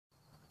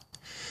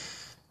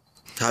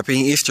Happy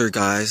Easter,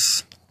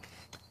 guys.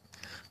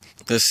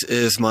 This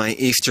is my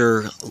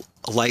Easter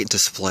light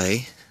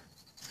display.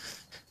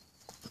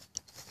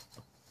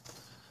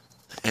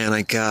 And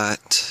I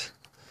got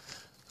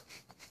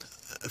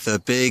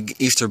the big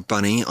Easter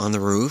bunny on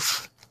the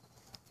roof.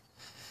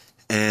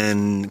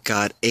 And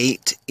got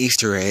 8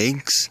 Easter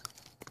eggs.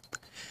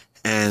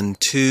 And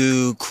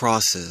 2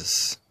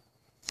 crosses.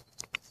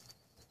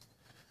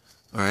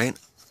 Alright?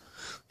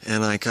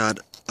 And I got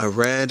a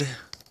red,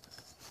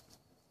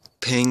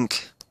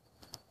 pink,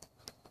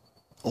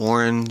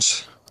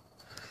 orange,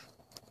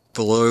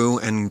 blue,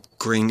 and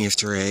green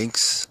Easter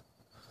eggs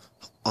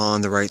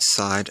on the right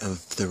side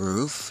of the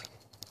roof.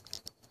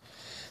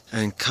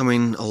 And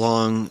coming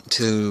along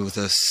to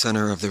the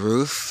center of the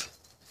roof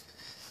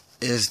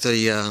is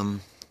the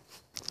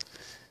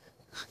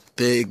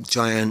big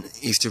giant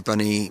Easter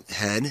bunny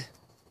head.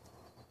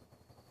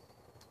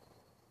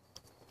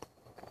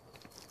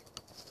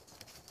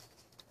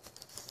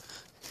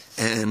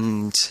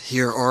 And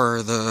here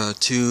are the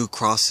 2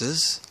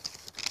 crosses,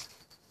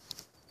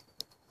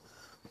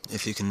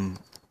 if you can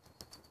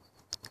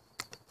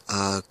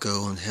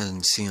go ahead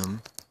and see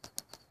them.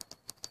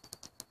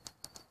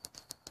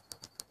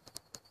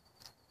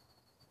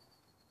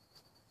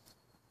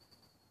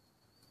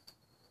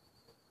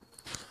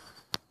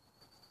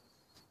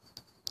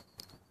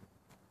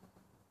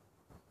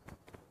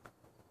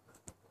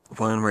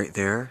 One right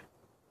there,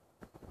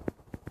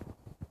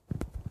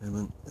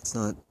 and it's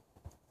not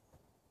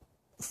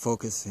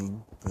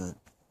focusing, but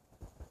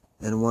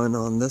and one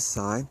on this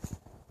side,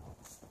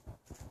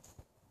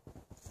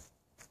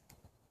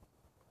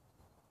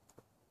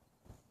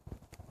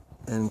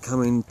 and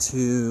coming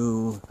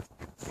to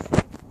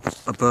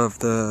above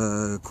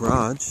the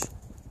garage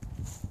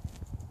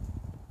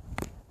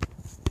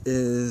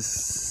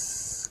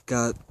is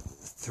got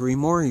 3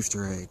 more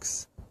Easter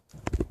eggs.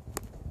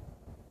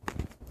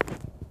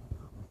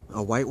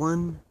 A white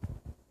one,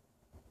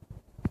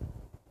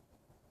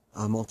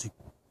 a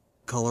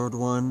multicolored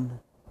one,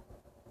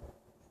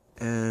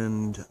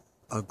 and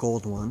a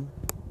gold one.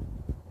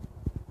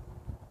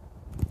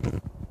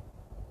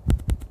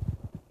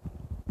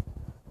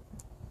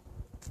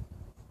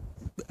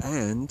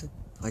 And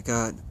I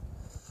got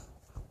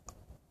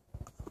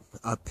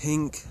a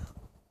pink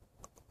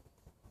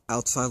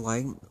outside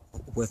light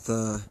with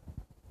a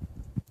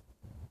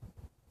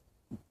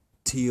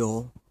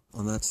teal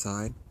on that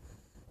side.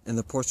 And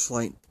the porch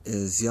light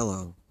is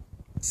yellow.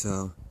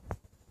 So,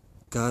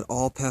 got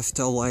all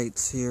pastel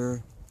lights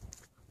here.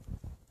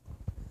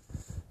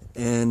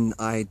 And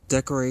I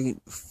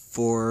decorate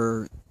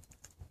for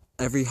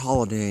every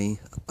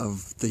holiday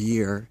of the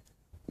year.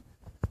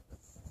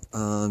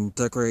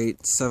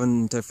 Decorate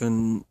 7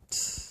 different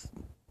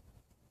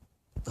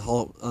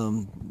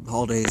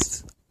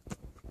holidays.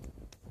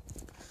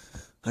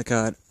 I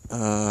got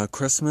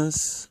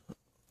Christmas.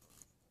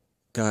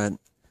 Got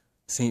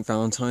St.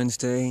 Valentine's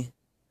Day.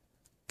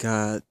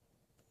 Got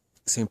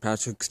St.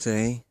 Patrick's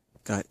Day,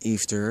 got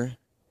Easter,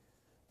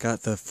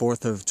 got the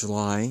 4th of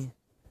July,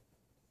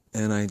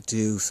 and I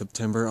do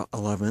September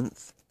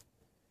 11th,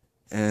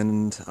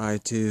 and I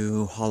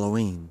do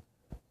Halloween.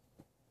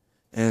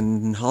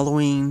 And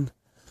Halloween,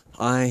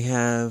 I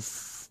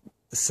have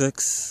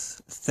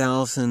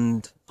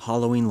 6,000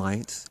 Halloween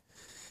lights,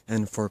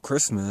 and for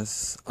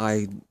Christmas,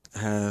 I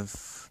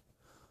have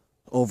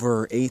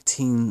over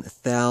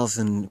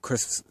 18,000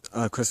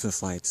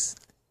 Christmas lights.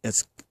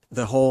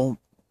 The whole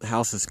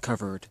house is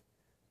covered.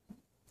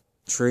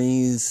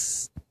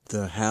 Trees,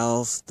 the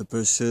house, the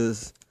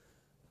bushes,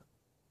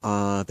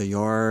 the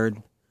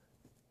yard,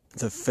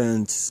 the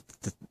fence,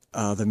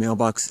 the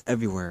mailbox,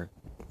 everywhere.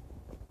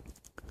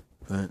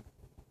 But,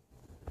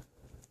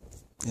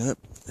 yep,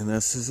 and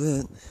this is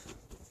it.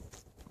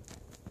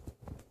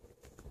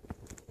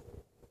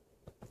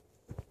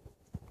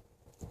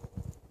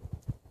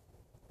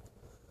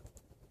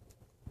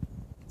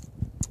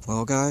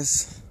 Well,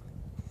 guys,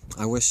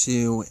 I wish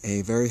you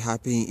a very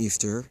happy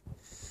Easter,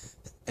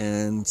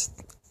 and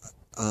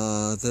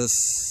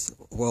this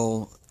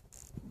will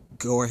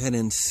go ahead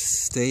and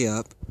stay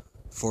up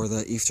for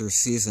the Easter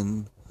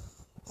season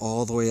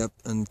all the way up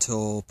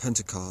until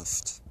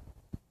Pentecost,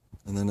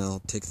 and then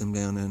I'll take them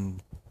down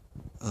and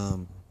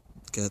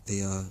get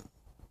the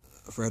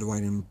red,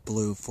 white, and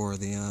blue for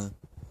the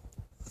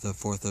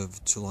 4th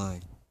of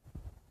July.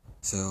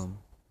 So,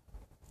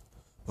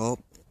 well,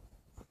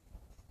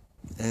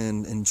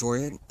 and enjoy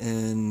it,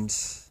 and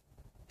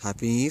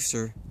happy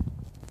Easter.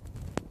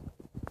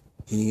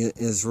 He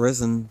is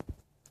risen.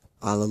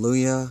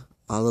 Alleluia,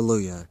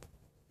 alleluia.